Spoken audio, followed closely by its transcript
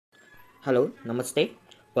Hello, Namaste.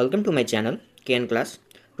 Welcome to my channel, KN Class.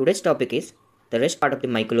 Today's topic is the rest part of the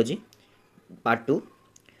mycology, part 2.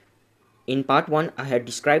 In part 1, I had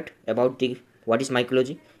described about the what is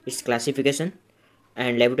mycology, its classification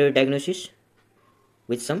and laboratory diagnosis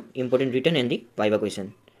with some important written and the viva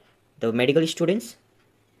question. The medical students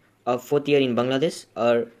of 4th year in Bangladesh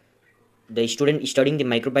or the student studying the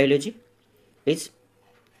microbiology, please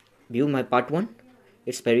view my part 1.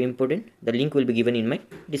 It's very important. The link will be given in my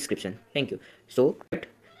description. Thank you. So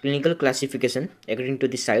clinical classification according to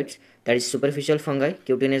the sites, that is superficial fungi,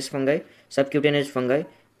 cutaneous fungi, subcutaneous fungi,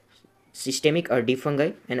 systemic or deep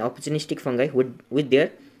fungi, and opportunistic fungi with their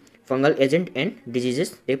fungal agent and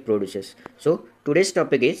diseases they produces. So today's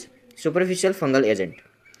topic is superficial fungal agent.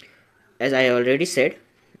 As I already said,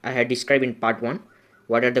 I had described in part 1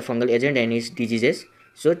 what are the fungal agent and its diseases.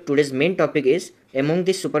 So today's main topic is among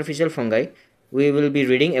the superficial fungi we will be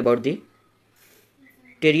reading about the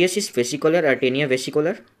Theriasis vesicolor or Taenia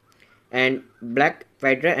vesicolor and black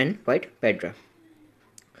pedra and white pedra.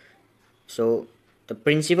 So the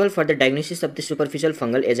principle for the diagnosis of the superficial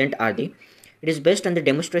fungal agent are the it is based on the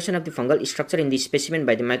demonstration of the fungal structure in the specimen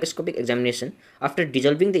by the microscopic examination after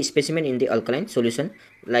dissolving the specimen in the alkaline solution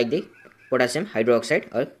like the potassium hydroxide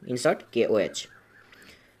or in short KOH.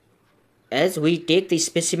 As we take the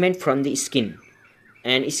specimen from the skin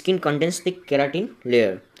and skin contains the keratin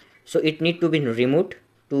layer, so it need to be removed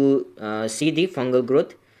to see the fungal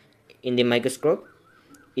growth in the microscope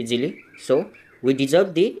easily. So we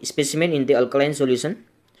dissolve the specimen in the alkaline solution,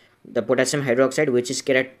 the potassium hydroxide, which is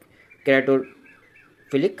keratolytic.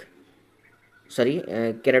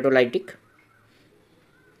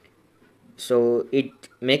 So it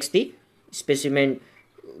makes the specimen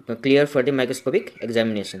clear for the microscopic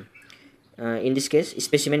examination. In this case,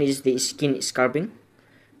 specimen is the skin scraping.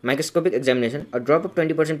 Microscopic examination, a drop of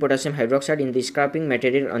 20% potassium hydroxide in the scraping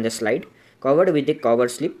material on the slide, covered with the cover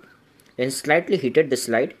slip, then slightly heated the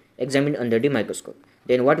slide, examined under the microscope.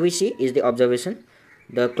 Then what we see is the observation.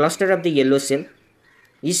 The cluster of the yellow cell,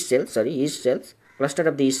 yeast cells, cluster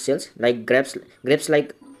of the yeast cells like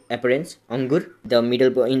grapes-like appearance, angur. The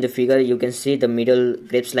middle in the figure you can see the middle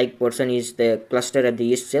grapes-like portion is the cluster of the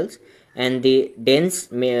yeast cells, and the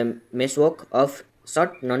dense meshwork of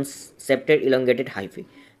short non-septate elongated hyphae.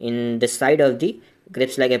 In the side of the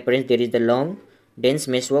grapes-like appearance, there is the long, dense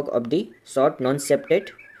meshwork of the short non-septate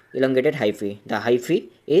elongated hyphae. The hyphae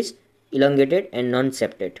is elongated and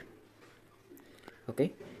non-septate.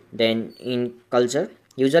 Okay. Then in culture,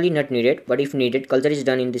 usually not needed, but if needed, culture is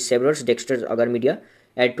done in the severous dextrose agar media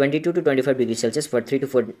at 22 to 25 degrees Celsius for 3 to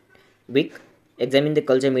 4 weeks. Examine the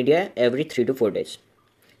culture media every 3 to 4 days.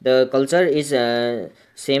 The culture is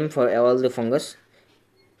same for all the fungus,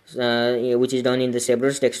 which is done in the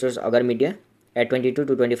severous dextrose agar media at 22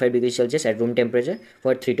 to 25 degrees Celsius at room temperature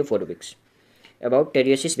for 3 to 4 weeks. About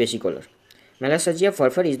Theriasis vesicolor. Malassezia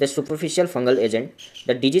furfur is the superficial fungal agent.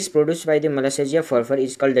 The disease produced by the Malassezia furfur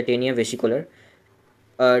is called the Taenia vesicolor,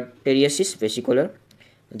 Theriasis vesicolor.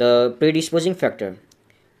 The predisposing factor.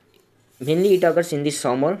 Mainly it occurs in the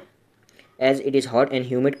summer as it is hot and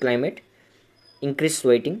humid climate, increased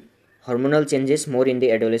sweating, hormonal changes more in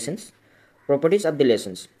the adolescence. Properties of the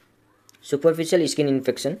lesions. Superficial skin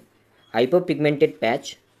infection, hypopigmented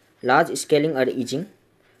patch, large scaling or itching,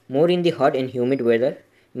 more in the hot and humid weather,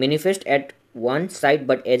 manifest at one side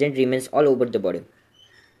but agent remains all over the body.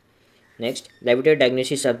 Next, laboratory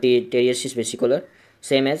diagnosis of the Theriasis vesicolor.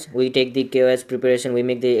 Same as we take the KOS preparation, we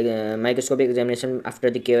make the microscopic examination after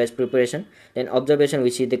the KOS preparation. Then observation, we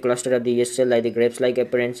see the cluster of the yeast cell like the grapes-like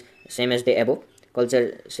appearance, same as the above.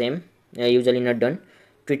 Culture same, usually not done.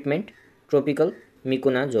 Treatment, tropical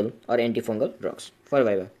miconazole or antifungal drugs for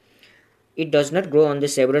viva. It does not grow on the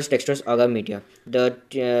severous dextrose agar media. The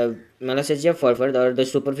Malassezia furfur or the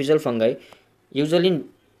superficial fungi usually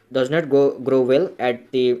does not grow well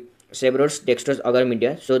at the severous dextrose agar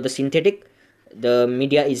media. So the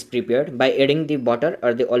media is prepared by adding the butter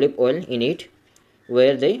or the olive oil in it,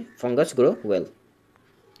 where the fungus grow well.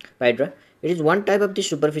 Pedra. It is one type of the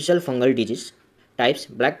superficial fungal disease. Types: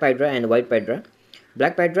 black pedra and white pedra.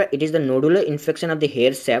 Black pedra, it is the nodular infection of the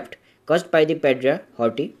hair shaft caused by the Pedra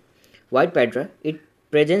horti. White pedra, it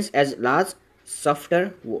presents as large,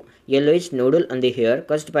 softer, yellowish nodule on the hair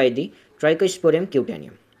caused by the Trichosporium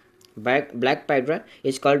cutaneum. Black pedra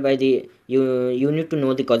is called by the you need to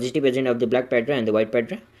know the causative agent of the black pedra and the white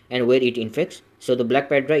pedra and where it infects. So the black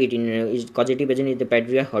pedra is causative agent is the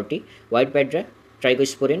Pedra horti, white pedra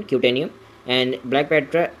Trichosporium cutaneum, and black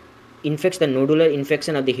pedra infects the nodular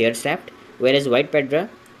infection of the hair shaft, whereas white pedra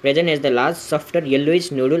present as the large softer yellowish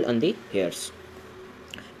nodule on the hairs.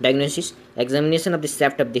 Diagnosis: examination of the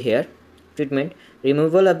shaft of the hair. Treatment: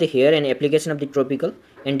 removal of the hair and application of the tropical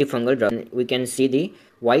antifungal drug. We can see the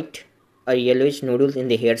white or yellowish nodules in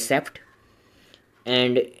the hair shaft,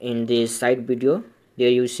 and in the side video there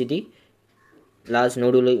you see the large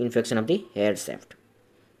nodular infection of the hair shaft.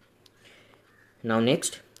 Now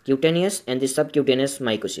next, cutaneous and the subcutaneous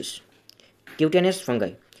mycosis. Cutaneous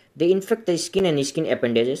fungi. They infect the skin and skin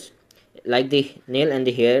appendages like the nail and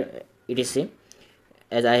the hair, etc.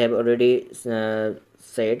 As I have already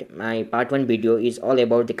said, my part 1 video is all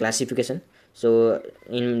about the classification. So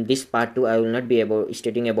in this part 2 I will not be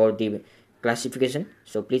stating about the classification.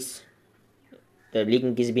 So please, the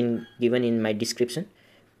link is been given in my description.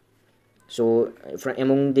 So from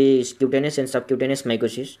among the cutaneous and subcutaneous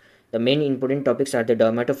mycosis, the main important topics are the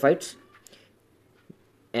dermatophytes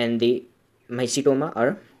and the mycetoma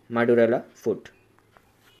or Madurella foot.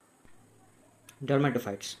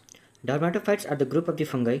 Dermatophytes. Dermatophytes are the group of the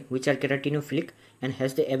fungi which are keratinophilic and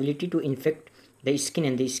has the ability to infect the skin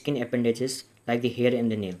and the skin appendages like the hair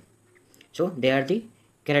and the nail. So they are the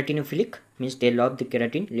keratinophilic, means they love the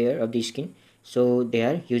keratin layer of the skin. So they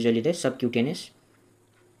are usually the subcutaneous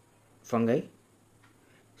fungi.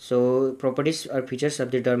 So properties or features of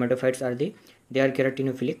the dermatophytes are they are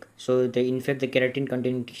keratinophilic, so they infect the keratin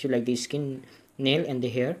containing tissue like the skin, nail and the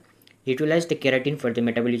hair, utilize the keratin for the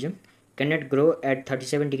metabolism, cannot grow at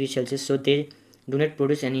 37 degrees Celsius, so they do not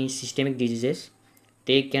produce any systemic diseases,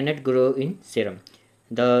 they cannot grow in serum.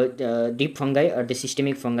 The deep fungi or the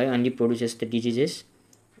systemic fungi only produces the diseases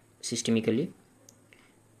systemically.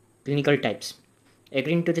 Clinical types.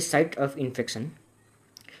 According to the site of infection,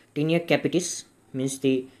 tinea capitis means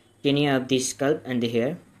the tinea of the scalp and the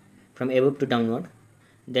hair from above to downward.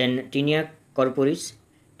 Then tinea corporis,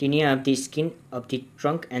 tinea of the skin of the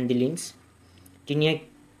trunk and the limbs. Tinea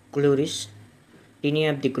chloris, tinea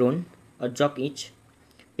of the groin or jock itch.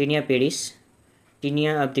 Tinea pedis,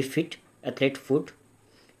 tinea of the feet, athlete foot.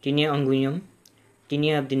 Tinea unguium,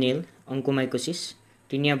 tinea of the nail, onychomycosis.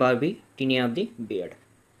 Tinea barbi, tinea of the beard.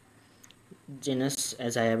 Genus,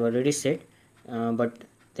 as I have already said, but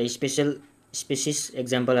the special species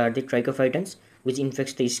example are the trichophytans, which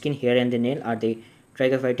infects the skin, hair and the nail, are the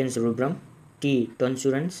Trichophytans rubrum, T.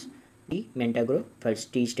 tonsurans, T.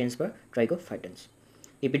 mentagrophytes. T stands for trichophytans.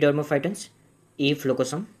 Epidermophytans, E.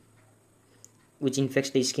 flocosum, which infects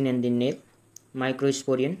the skin and the nail,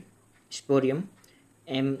 Microsporium, Sporium,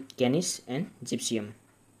 M. canis and Gypsium.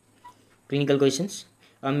 Clinical questions.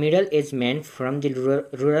 A middle-aged man from the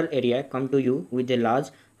rural area come to you with a large,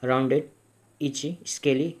 rounded, itchy,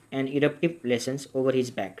 scaly and eruptive lesions over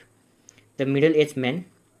his back. The middle-aged man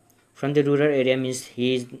from the rural area means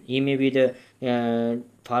he may be the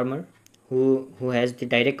farmer who has the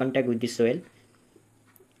direct contact with the soil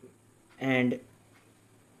and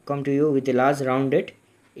come to you with a large, rounded,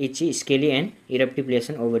 itchy, scaly and eruptive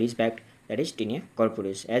lesion over his back, that is tinea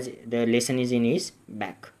corporis, as the lesion is in his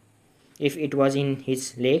back. If it was in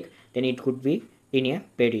his leg, then it could be tinea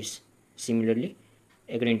pedis, similarly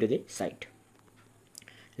according to the site.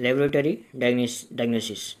 Laboratory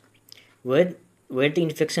diagnosis. Where the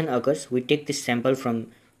infection occurs, we take the sample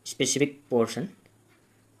from specific portion.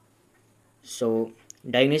 So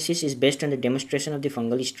diagnosis is based on the demonstration of the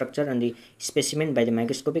fungal structure on the specimen by the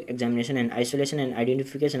microscopic examination and isolation and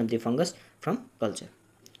identification of the fungus from culture.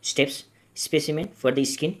 Steps: specimen for the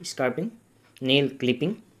skin scraping, nail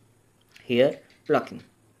clipping, hair plucking.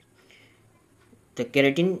 The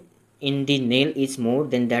keratin in the nail is more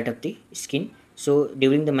than that of the skin. So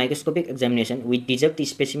during the microscopic examination, we dissolve the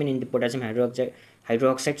specimen in the potassium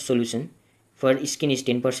hydroxide solution. For skin is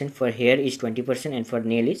 10%, for hair is 20%, and for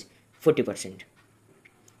nail is 40%.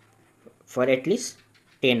 For at least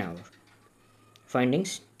 10 hours.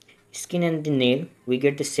 Findings: skin and the nail, we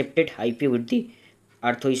get the septate hyphae with the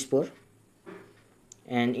arthrospore,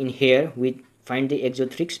 and in hair we find the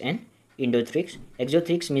exothrix and endothrix.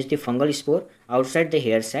 Exothrix means the fungal spore outside the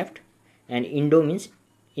hair shaft, and endo means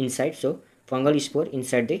inside, so fungal spore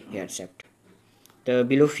inside the hair shaft. The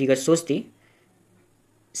below figure shows the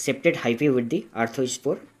septate hyphae with the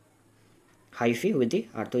arthrospore,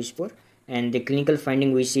 and the clinical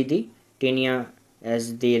finding we see the tinea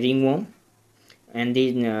as the ringworm, and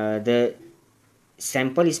the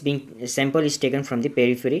sample is taken from the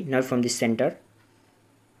periphery, not from the center,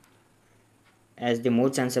 as the more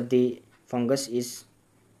chance of the fungus is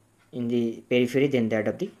in the periphery than that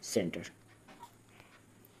of the center.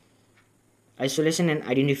 Isolation and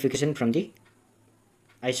identification from the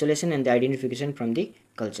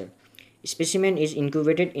culture. Specimen is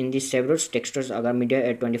incubated in the Severus dextrose agar media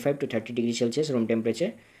at 25 to 30 degrees Celsius room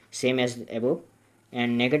temperature, same as above,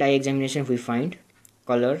 and naked eye examination we find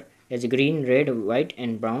color as green, red, white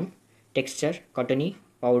and brown, texture cottony,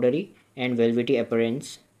 powdery and velvety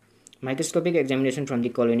appearance. Microscopic examination from the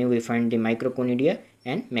colony, we find the microconidia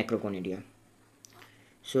and macroconidia.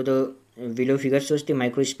 So the below figure shows the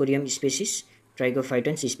microsporidium species,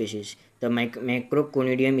 trichophytans species. The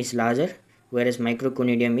macroconidium is larger, whereas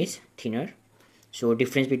microconidium is thinner. So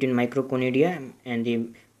difference between microconidia and the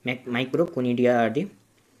microconidia are the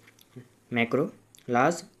macro,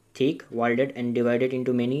 large, thick, walled and divided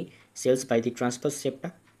into many cells by the transverse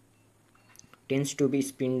septa, tends to be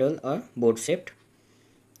spindle or board shaped,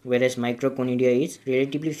 whereas microconidia is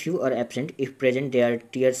relatively few or absent. If present, they are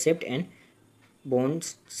tear shaped and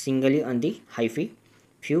bones singly on the hyphae.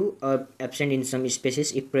 Few are absent in some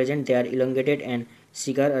species. If present, they are elongated and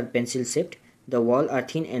cigar or pencil shaped. The wall are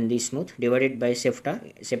thin and the smooth, divided by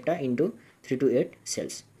septa into 3 to 8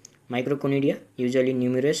 cells. Microconidia usually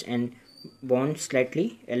numerous and borne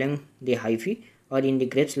slightly along the hyphae or in the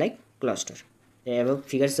grapes-like cluster. The above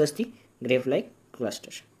figure shows the grape-like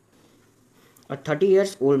cluster. A 30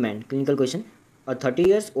 years old man, clinical question. A 30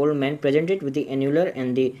 years old man presented with the annular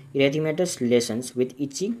and the erythematous lesions with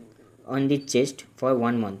itching on the chest for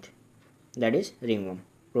 1 month. That is ringworm.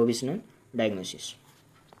 Provisional diagnosis.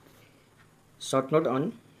 Short note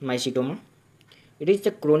on mycetoma. It is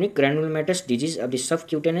the chronic granulomatous disease of the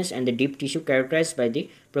subcutaneous and the deep tissue characterized by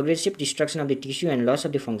the progressive destruction of the tissue and loss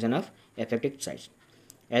of the function of affected sites.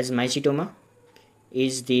 As mycetoma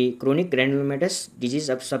is the chronic granulomatous disease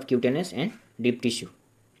of subcutaneous and deep tissue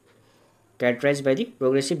characterized by the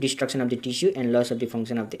progressive destruction of the tissue and loss of the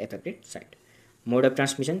function of the affected site. Mode of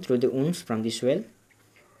transmission through the wounds from the swell.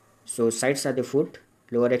 So sites are the foot,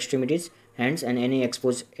 lower extremities, hands and any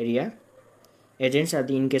exposed area. Agents are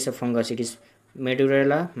the, in case of fungus it is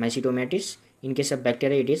Medullera mycetomatis. In case of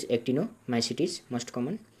bacteria it is actinomycetes, most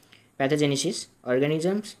common. Pathogenesis.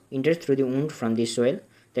 Organisms enter through the wound from the soil,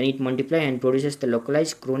 then it multiplies and produces the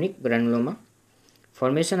localized chronic granuloma.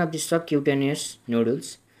 Formation of the subcutaneous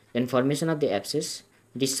nodules, then formation of the abscess,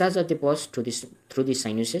 discharge of the pus through the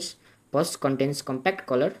sinuses. Pus contains compact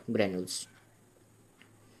colored granules.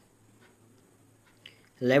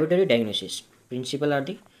 Laboratory diagnosis. Principle are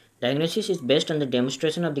the diagnosis is based on the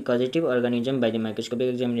demonstration of the causative organism by the microscopic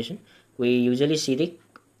examination. We usually see the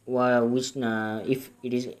if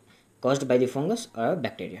it is caused by the fungus or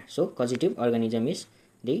bacteria. So causative organism is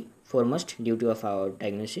the foremost duty of our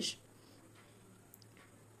diagnosis.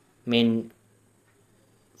 Main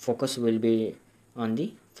focus will be on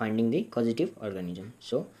the finding the causative organism.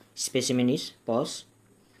 So specimen is pus,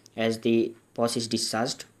 as the pus is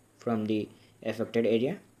discharged from the affected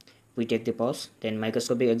area. We take the pus, then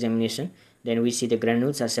microscopic examination, then we see the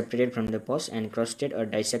granules are separated from the pus and crusted or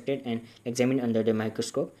dissected and examined under the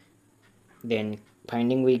microscope. Then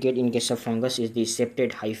finding we get in case of fungus is the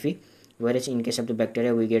septate hyphae, whereas in case of the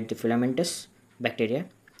bacteria we get the filamentous bacteria.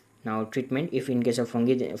 Now treatment, if in case of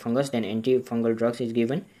fungus then antifungal drugs is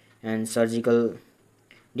given and surgical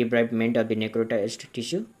debridement of the necrotized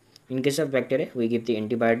tissue. In case of bacteria we give the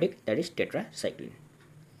antibiotic, that is tetracycline.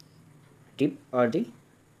 Tip or the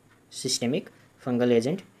systemic fungal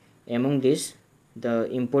agent. Among these the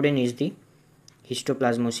important is the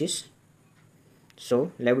histoplasmosis.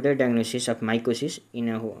 So laboratory diagnosis of mycosis,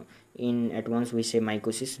 in at once we say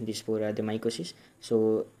mycosis, these four are the mycosis.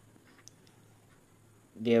 So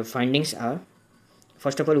their findings are,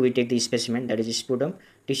 first of all we take the specimen, that is sputum,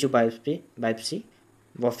 tissue biopsy,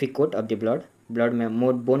 Buffy coat of the blood,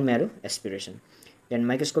 bone marrow aspiration. Then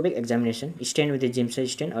microscopic examination, stain with the Giemsa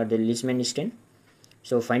stain or the Leishman stain.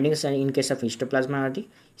 So findings are in case of histoplasma are the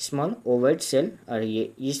small ovoid cell or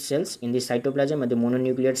yeast cells in the cytoplasm of the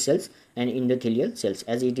mononuclear cells and endothelial cells,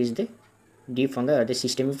 as it is the deep fungi or the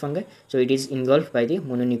systemic fungi, so it is engulfed by the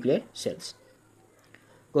mononuclear cells.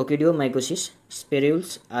 Coccidiomycosis,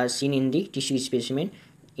 spirules are seen in the tissue specimen.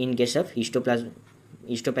 In case of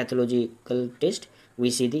histopathological test, we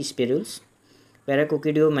see the spirules.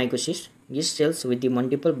 Paracoccidiomycosis, yeast cells with the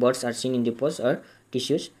multiple buds are seen in the pus or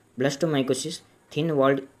tissues. Blastomycosis,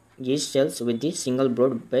 thin-walled yeast cells with the single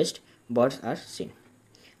broad-based buds are seen.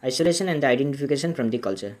 Isolation and the identification from the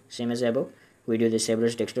culture, same as above, we do the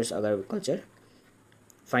Severus dextrose agar culture.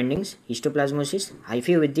 Findings, histoplasmosis,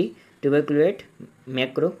 hyphae with the tuberculate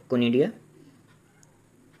macroconidia.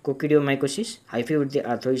 Coccidiomycosis, hyphae with the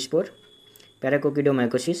arthrospore.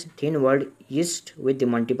 Paracoccidiomycosis, thin-walled yeast with the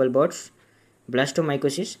multiple buds.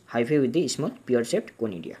 Blastomycosis, hyphae with the small pear-shaped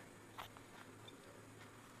conidia.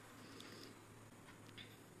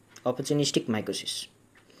 Opportunistic mycosis.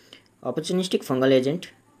 Opportunistic fungal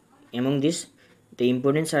agent, among these the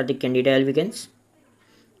importance are the Candida albicans,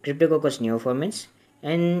 Cryptococcus neoformans,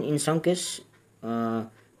 and in some case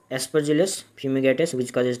Aspergillus fumigatus,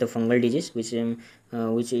 which causes the fungal disease, which is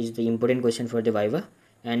the important question for the viva.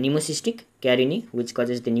 and pneumocystic carinii, which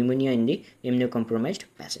causes the pneumonia in the immunocompromised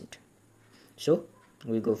patient. So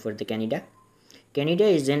we go for the Candida. Candida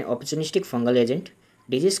is an opportunistic fungal agent.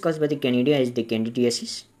 Disease caused by the Candida is the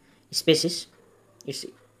Candidiasis species. It's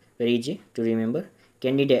very easy to remember.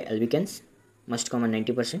 Candida albicans, most common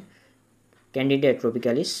 90%. Candida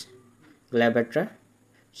tropicalis, glabatra,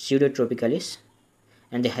 pseudotropicalis,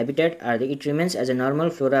 and the habitat are it remains as a normal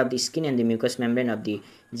flora of the skin and the mucous membrane of the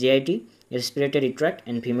GIT, respiratory tract,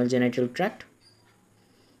 and female genital tract.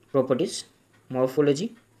 Properties,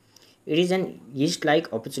 morphology. It is an yeast-like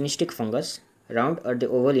opportunistic fungus, round or the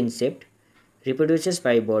oval in shape, reproduces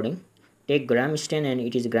by budding, take gram stain and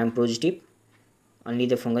it is gram positive, only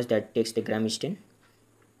the fungus that takes the gram stain,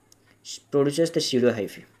 produces the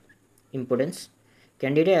pseudohyphae. Importance,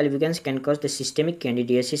 Candida albicans can cause the systemic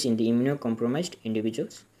candidiasis in the immunocompromised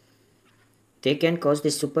individuals. They can cause the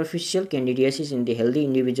superficial candidiasis in the healthy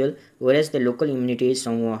individual, whereas the local immunity is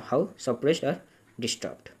somehow suppressed or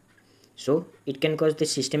disturbed. So it can cause the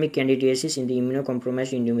systemic candidiasis in the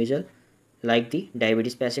immunocompromised individual, like the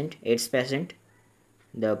diabetes patient, AIDS patient.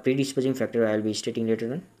 The predisposing factor I will be stating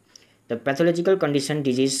later on. The pathological condition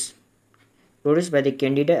disease produced by the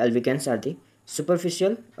Candida albicans are the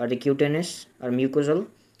superficial or the cutaneous or mucosal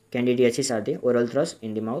candidiasis are the oral thrush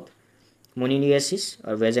in the mouth, moniliasis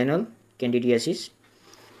or vaginal candidiasis,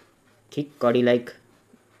 thick caudy-like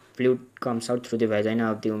fluid comes out through the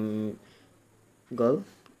vagina of the girl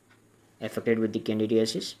affected with the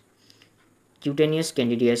candidiasis. Cutaneous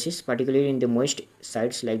candidiasis, particularly in the moist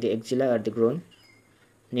sites like the axilla or the groin,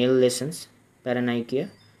 nail lesions,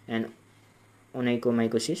 paronychia, and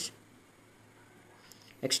onychomycosis.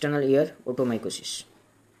 External ear otomycosis.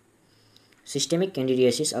 Systemic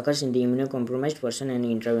candidiasis occurs in the immunocompromised person and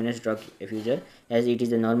intravenous drug effusion, as it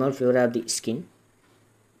is the normal flora of the skin.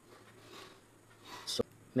 So,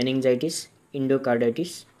 meningitis,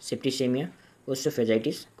 endocarditis, septicemia,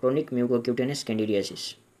 osteophagitis, chronic mucocutaneous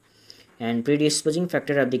candidiasis. And predisposing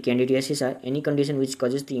factor of the candidiasis are any condition which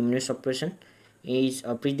causes the immunosuppression is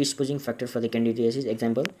a predisposing factor for the candidiasis.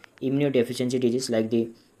 Example, immunodeficiency disease like the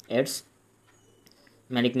AIDS,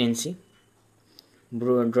 malignancy,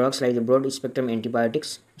 drugs like the broad spectrum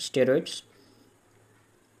antibiotics, steroids,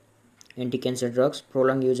 anti-cancer drugs,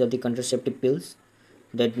 prolonged use of the contraceptive pills.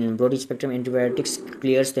 That broad spectrum antibiotics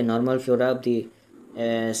clears the normal flora of the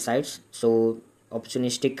sites, so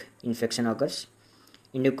opportunistic infection occurs.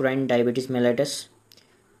 Endocrine diabetes mellitus,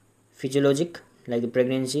 physiologic like the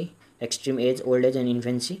pregnancy, extreme age, old age and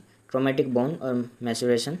infancy, traumatic bone or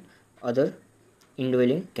maceration, other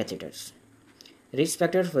indwelling catheters. Risk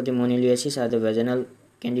factors for the moniliasis are the vaginal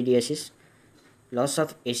candidiasis, loss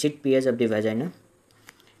of acid pH of the vagina.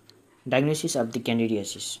 Diagnosis of the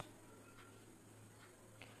candidiasis.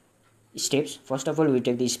 Steps. First of all, we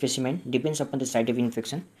take the specimen, depends upon the site of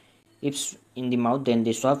infection. If in the mouth, then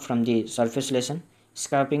the swab from the surface lesion,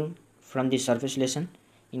 scraping from the surface lesion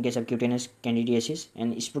in case of cutaneous candidiasis,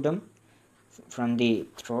 and sputum from the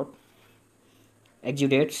throat.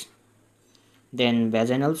 Exudates, then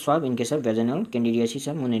vaginal swab in case of vaginal candidiasis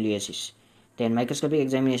or moniliasis. Then microscopic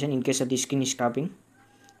examination in case of the skin scraping.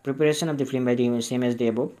 Preparation of the film by the same as the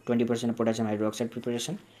above, 20% of potassium hydroxide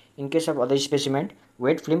preparation. In case of other specimen,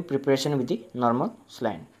 wet film preparation with the normal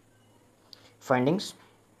saline. Findings.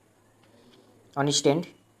 On stent,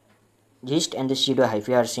 yeast and the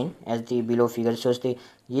pseudohyphae are seen, as the below figure shows the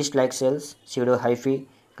yeast-like cells, pseudohyphae,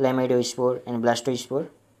 chlamydospore and blastospore.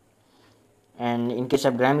 And in case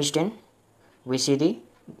of gram stain, we see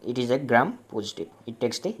it is a gram positive. It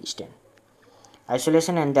takes the stain.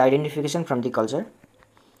 Isolation and the identification from the culture.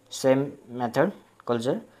 Same method,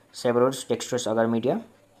 culture, Severod's dextrose agar media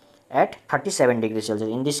at 37 degrees Celsius.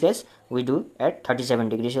 In this case, we do at 37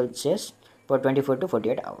 degrees Celsius for 24 to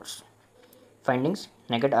 48 hours. Findings,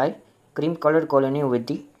 naked eye, cream colored colony with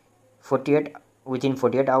the within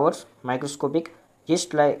 48 hours, microscopic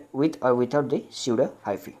yeast like with or without the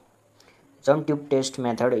pseudohyphae. Some tube test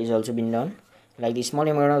method is also been done. Like the small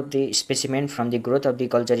amount of the specimen from the growth of the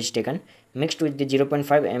culture is taken, mixed with the 0.5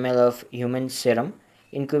 ml of human serum,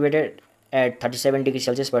 incubated at 37 degrees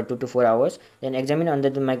Celsius for 2 to 4 hours, then examined under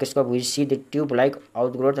the microscope. We see the tube-like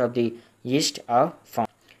outgrowth of the yeast are found.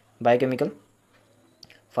 Biochemical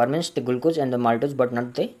ferments the glucose and the maltose but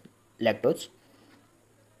not the lactose.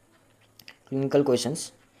 Clinical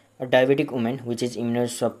questions. A diabetic woman which is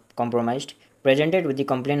immunocompromised presented with the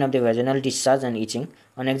complaint of the vaginal discharge and itching.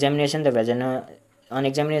 On examination, the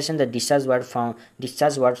discharge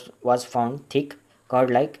was found thick,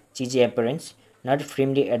 curd-like, cheesy appearance, not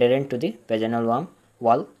firmly adherent to the vaginal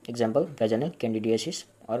wall. Example, vaginal candidiasis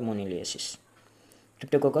or moniliasis.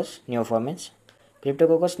 Cryptococcus neoformans.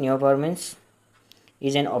 Cryptococcus neoformans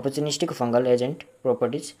is an opportunistic fungal agent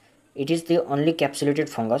properties. It is the only capsulated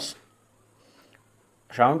fungus,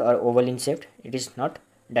 round or oval in shape. It is not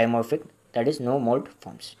dimorphic, that is no mold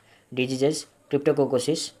forms. Diseases: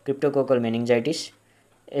 cryptococcosis, cryptococcal meningitis,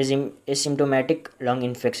 asymptomatic lung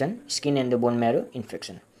infection, skin and the bone marrow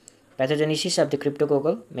infection. Pathogenesis of the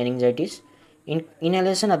cryptococcal meningitis: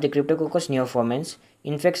 inhalation of the Cryptococcus neoformans,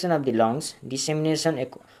 infection of the lungs, dissemination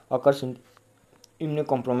occurs in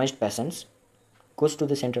immunocompromised patients, goes to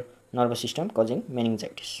the central nervous system causing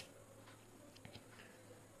meningitis.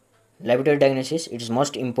 Laboratory diagnosis: it is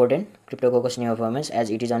most important Cryptococcus neoformans, as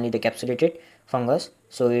it is only the capsulated fungus,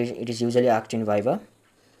 so it is usually asked in viva.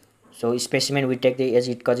 So specimen we take as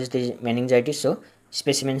it causes the meningitis, so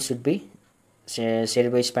specimen should be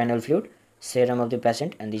cerebrospinal fluid, serum of the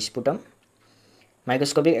patient and the sputum.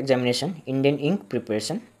 Microscopic examination: indent ink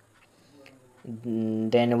preparation.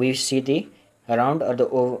 Then we see the round or the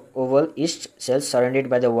oval yeast cells surrounded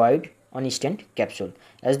by the wide unstent capsule.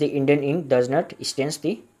 As the indent ink does not stain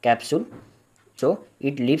the capsule, so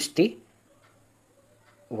it leaves the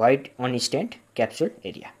wide unstent capsule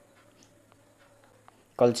area.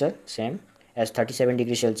 Culture same as 37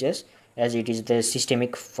 degrees Celsius, as it is the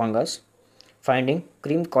systemic fungus. Finding: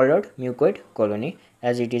 cream colored mucoid colony,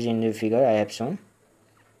 as it is in the figure I have shown.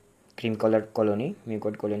 Cream colored colony,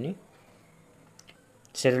 mucoid colony.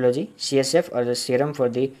 Serology: CSF or the serum for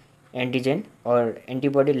the antigen or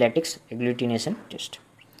antibody latex agglutination test.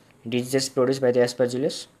 Diseases produced by the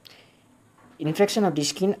aspergillus: infection of the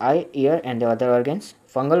skin, eye, ear and the other organs.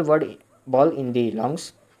 Fungal ball in the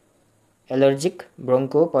lungs. Allergic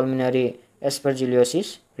bronchopulmonary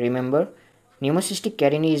aspergillosis. Remember, pneumocystic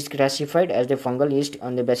carinii is classified as the fungal yeast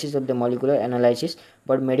on the basis of the molecular analysis,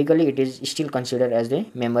 but medically it is still considered as the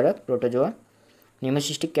member of protozoa.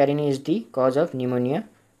 Pneumocystic carinii is the cause of pneumonia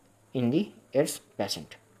in the AIDS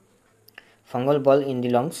patient. Fungal ball in the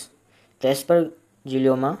lungs. The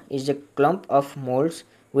aspergilloma is a clump of molds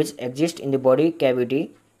which exist in the body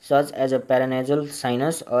cavity, such as a paranasal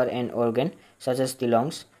sinus or an organ such as the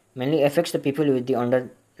lungs. Mainly affects the people with the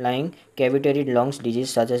underlying cavitary lungs disease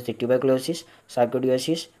such as the tuberculosis,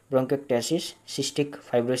 sarcoidosis, bronchiectasis, cystic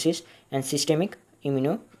fibrosis and systemic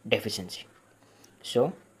immunodeficiency.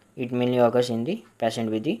 So it mainly occurs in the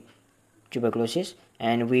patient with the tuberculosis,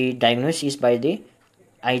 and we diagnose is by the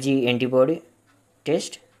IgE antibody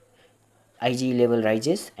test, IgE level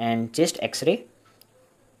rises and chest x-ray.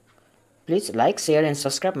 Please like, share and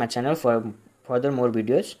subscribe my channel for further more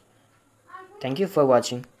videos. Thank you for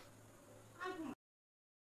watching.